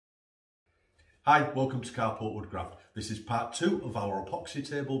Hi, welcome to Karl Woodcraft. This is part 2 of our epoxy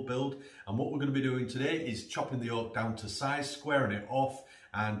table build, and what we're going to be doing today is chopping the oak down to size, squaring it off,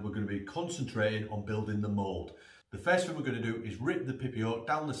 and we're going to be concentrating on building the mould. The first thing we're going to do is rip the pippy oak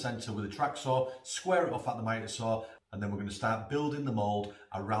down the centre with a track saw, square it off at the miter saw, and then we're going to start building the mould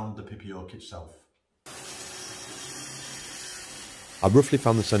around the pippy oak itself. I roughly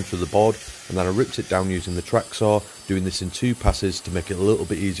found the centre of the board and then I ripped it down using the track saw, doing this in 2 passes to make it a little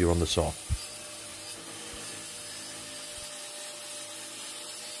bit easier on the saw.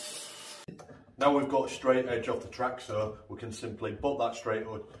 Now we've got a straight edge off the track saw, we can simply butt that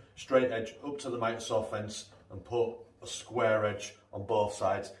straight edge up to the miter saw fence and put a square edge on both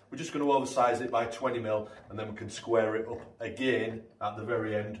sides. We're just going to oversize it by 20mm and then we can square it up again at the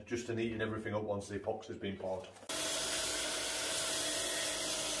very end, just to neaten everything up once the epoxy's been poured.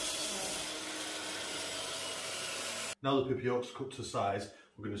 Now the pippy oak's cut to size,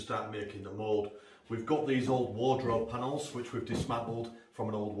 we're going to start making the mould. We've got these old wardrobe panels which we've dismantled from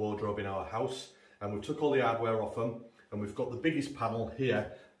an old wardrobe in our house, and we took all the hardware off them, and we've got the biggest panel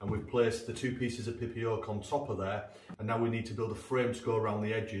here, and we've placed the 2 pieces of pippy oak on top of there, and now we need to build a frame to go around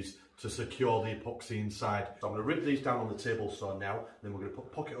the edges to secure the epoxy inside. So I'm going to rip these down on the table saw now, and then we're going to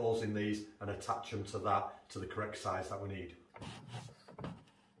put pocket holes in these and attach them to that, to the correct size that we need.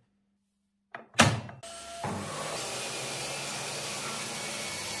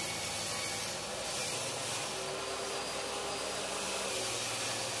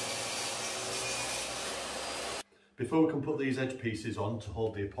 Before we can put these edge pieces on to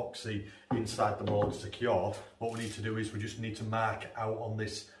hold the epoxy inside the mould secure, what we need to do is we just need to mark out on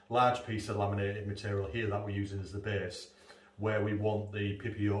this large piece of laminated material here that we're using as the base, where we want the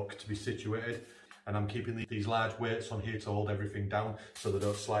pippy oak to be situated. And I'm keeping these large weights on here to hold everything down so they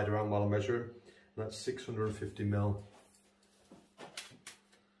don't slide around while I'm measuring. That's 650mm.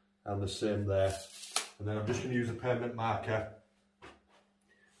 And the same there. And then I'm just going to use a permanent marker.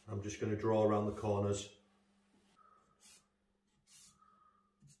 I'm just going to draw around the corners.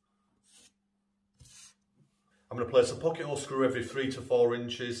 I'm going to place a pocket hole screw every 3 to 4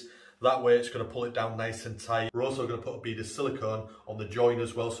 inches. That way it's going to pull it down nice and tight. We're also going to put a bead of silicone on the joint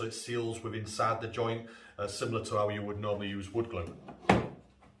as well, so it seals with inside the joint, similar to how you would normally use wood glue.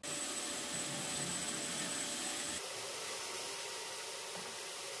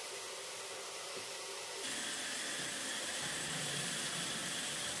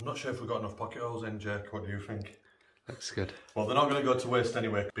 I'm not sure if we've got enough pocket holes in, Jake. What do you think? Looks good. Well, they're not going to go to waste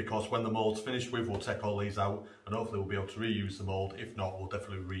anyway, because when the mould's finished with, we'll take all these out and hopefully we'll be able to reuse the mould. If not, we'll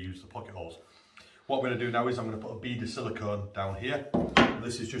definitely reuse the pocket holes. What I'm going to do now is I'm going to put a bead of silicone down here. And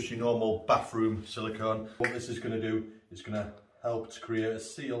this is just your normal bathroom silicone. What this is going to do is going to help to create a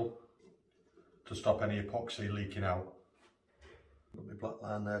seal to stop any epoxy leaking out. Got my black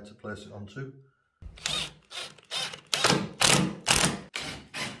line there to place it onto.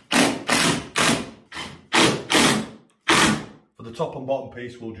 For the top and bottom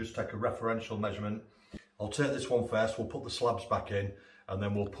piece, we'll just take a referential measurement. I'll take this one first, we'll put the slabs back in, and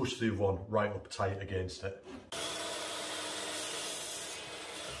then we'll push the other one right up tight against it.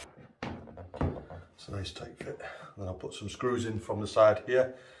 It's a nice tight fit. And then I'll put some screws in from the side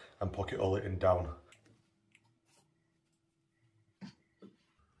here and pocket hole it in down.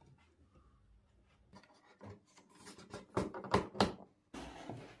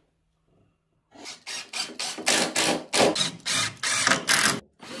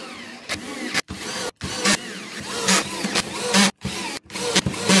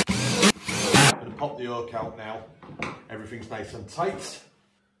 Pop the oak out now, everything's nice and tight.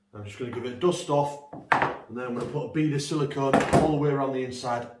 I'm just going to give it a dust off, and then I'm going to put a bead of silicone all the way around the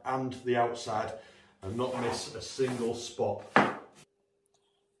inside and the outside and not miss a single spot.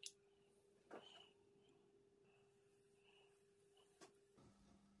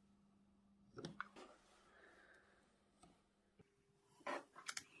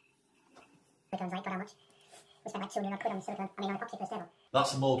 We spent like 200 quid on silicone, on epoxy for this table.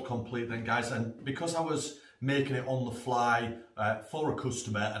 That's the mould complete then, guys, and because I was making it on the fly for a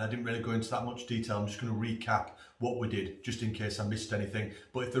customer and I didn't really go into that much detail, I'm just going to recap what we did just in case I missed anything.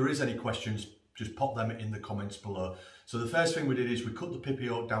 But if there is any questions, just pop them in the comments below. So the first thing we did is we cut the pippy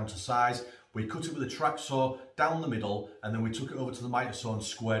oak down to size. We cut it with a track saw down the middle, and then we took it over to the miter saw and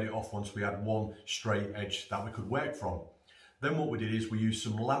squared it off once we had one straight edge that we could work from. Then what we did is we used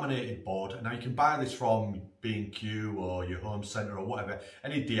some laminated board. Now you can buy this from B&Q or your home centre or whatever,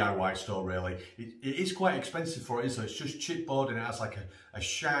 any DIY store really. It is quite expensive for it, so it's just chipboard and it has like a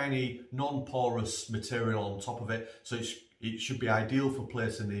shiny, non-porous material on top of it. So it's it should be ideal for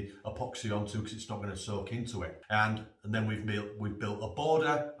placing the epoxy onto because it's not going to soak into it. And then we've built a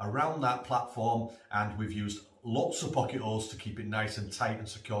border around that platform, and we've used lots of pocket holes to keep it nice and tight and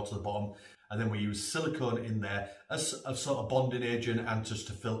secure to the bottom. And then we use silicone in there as a sort of bonding agent and just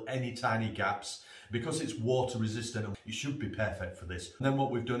to fill any tiny gaps. Because it's water resistant, it should be perfect for this. And then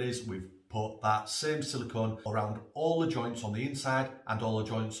what we've done is we've put that same silicone around all the joints on the inside and all the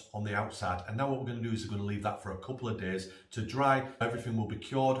joints on the outside. And now what we're going to do is we're going to leave that for a couple of days to dry. Everything will be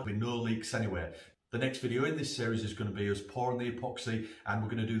cured, there'll be no leaks anywhere. The next video in this series is going to be us pouring the epoxy, and we're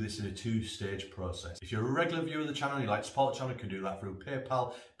going to do this in a two-stage process. If you're a regular viewer of the channel and you like to support the channel, you can do that through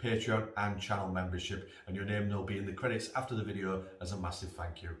PayPal, Patreon and channel membership, and your name will be in the credits after the video as a massive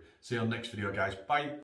thank you. See you on the next video, guys. Bye.